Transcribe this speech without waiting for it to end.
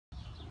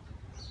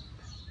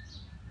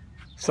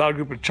Solid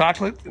group of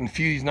chocolate and a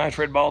few of these nice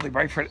red baldy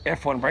Braford,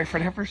 F1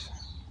 Braford heifers.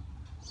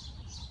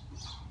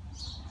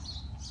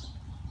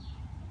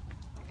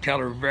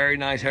 Cattle are very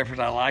nice heifers.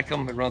 I like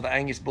them. They run the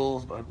Angus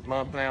bulls about a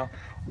month now.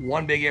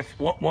 One big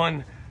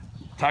one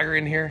tiger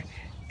in here.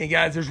 And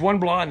guys, there's one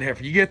blonde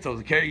heifer. You get those.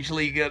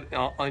 Occasionally you get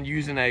on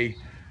using a,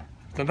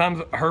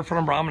 sometimes a herd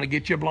from Brahman to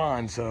get you a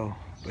blonde. So,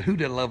 but who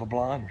doesn't love a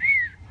blonde?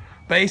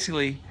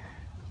 Basically,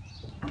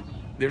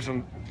 there's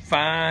some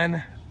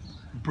fine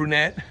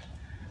brunette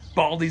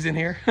baldies in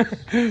here.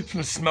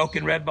 Some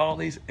smoking red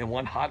baldies and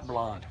one hot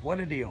blonde. What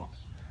a deal.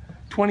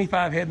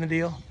 25 head in the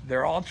deal.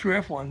 They're all true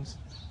F1s.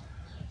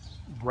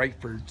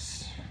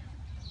 Brafords.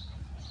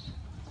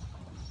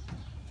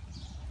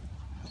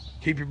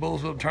 Keep your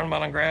bulls with them, turn them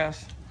out on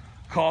grass.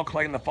 Call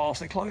Clay in the fall,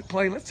 say,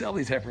 Clay, let's sell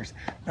these heifers.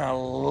 And I'd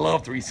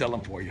love to resell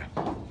them for you.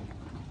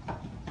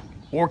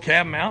 Or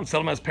cab them out and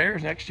sell them as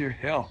pairs next year.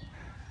 Hell,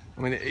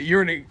 I mean,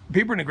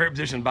 people are in a great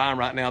position to buy them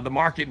right now. The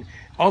market,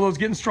 although it's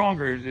getting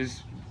stronger,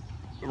 there's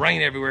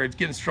rain everywhere, it's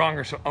getting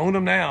stronger, so own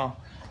them now.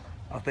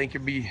 I think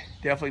you'll be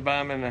definitely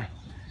buying them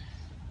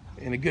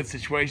in a good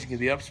situation because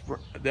the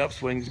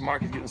upswing, the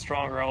market's getting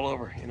stronger all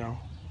over, you know.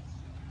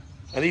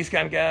 Now these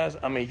kind of guys,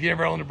 I mean, if you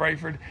ever owned a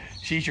Braford,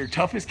 she's your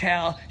toughest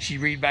cow. She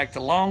read back the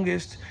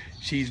longest.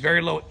 She's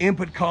very low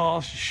input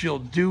cost. She'll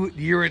do it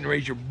year in and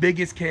raise your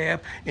biggest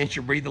calf, and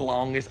she'll breed the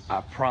longest.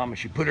 I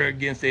promise you. Put her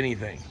against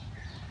anything.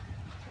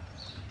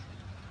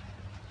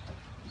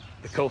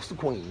 The Coastal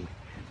Queen,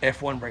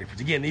 F1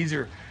 Brafords. Again, these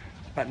are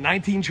about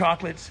 19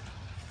 chocolates,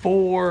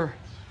 18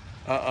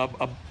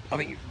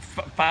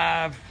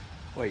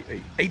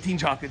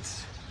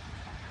 chocolates,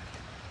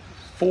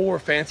 4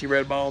 fancy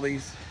red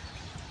baldies,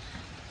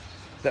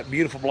 that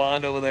beautiful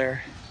blonde over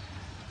there,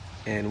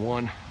 and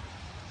 1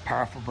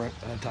 powerful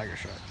tiger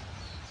stripe.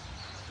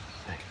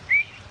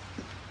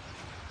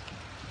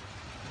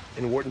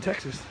 In Wharton,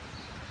 Texas.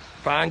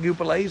 Fine group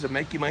of lays that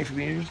make you money for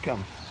the years to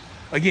come.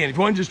 Again, if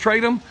you want to just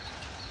trade them,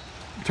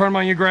 turn them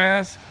on your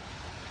grass,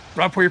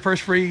 right before your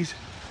first freeze,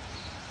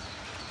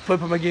 flip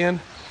them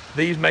again.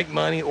 These make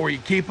money, or you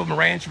keep them and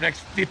ranch for the next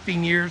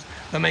 15 years,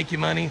 they'll make you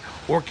money.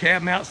 Or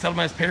cab them out, sell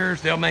them as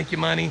pairs, they'll make you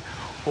money.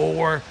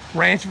 Or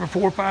ranch them for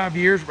 4 or 5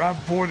 years, right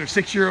before they're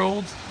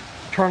 6-year-olds,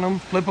 turn them,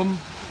 flip them.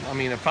 I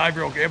mean, a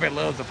 5-year-old, everybody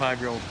loves a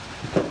 5-year-old.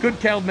 Good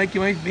cattle make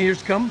you money for the years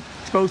to come.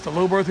 Exposed to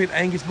low birth weight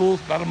Angus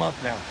bulls about a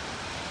month now.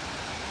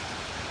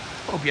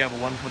 Hope you have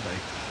a wonderful day.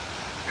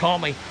 Call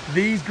me.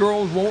 These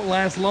girls won't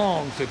last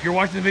long, so if you're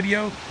watching the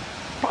video,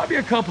 probably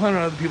a couple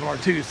hundred other people are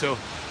too, so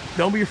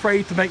don't be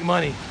afraid to make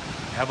money.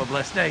 Have a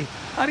blessed day.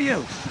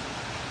 Adios.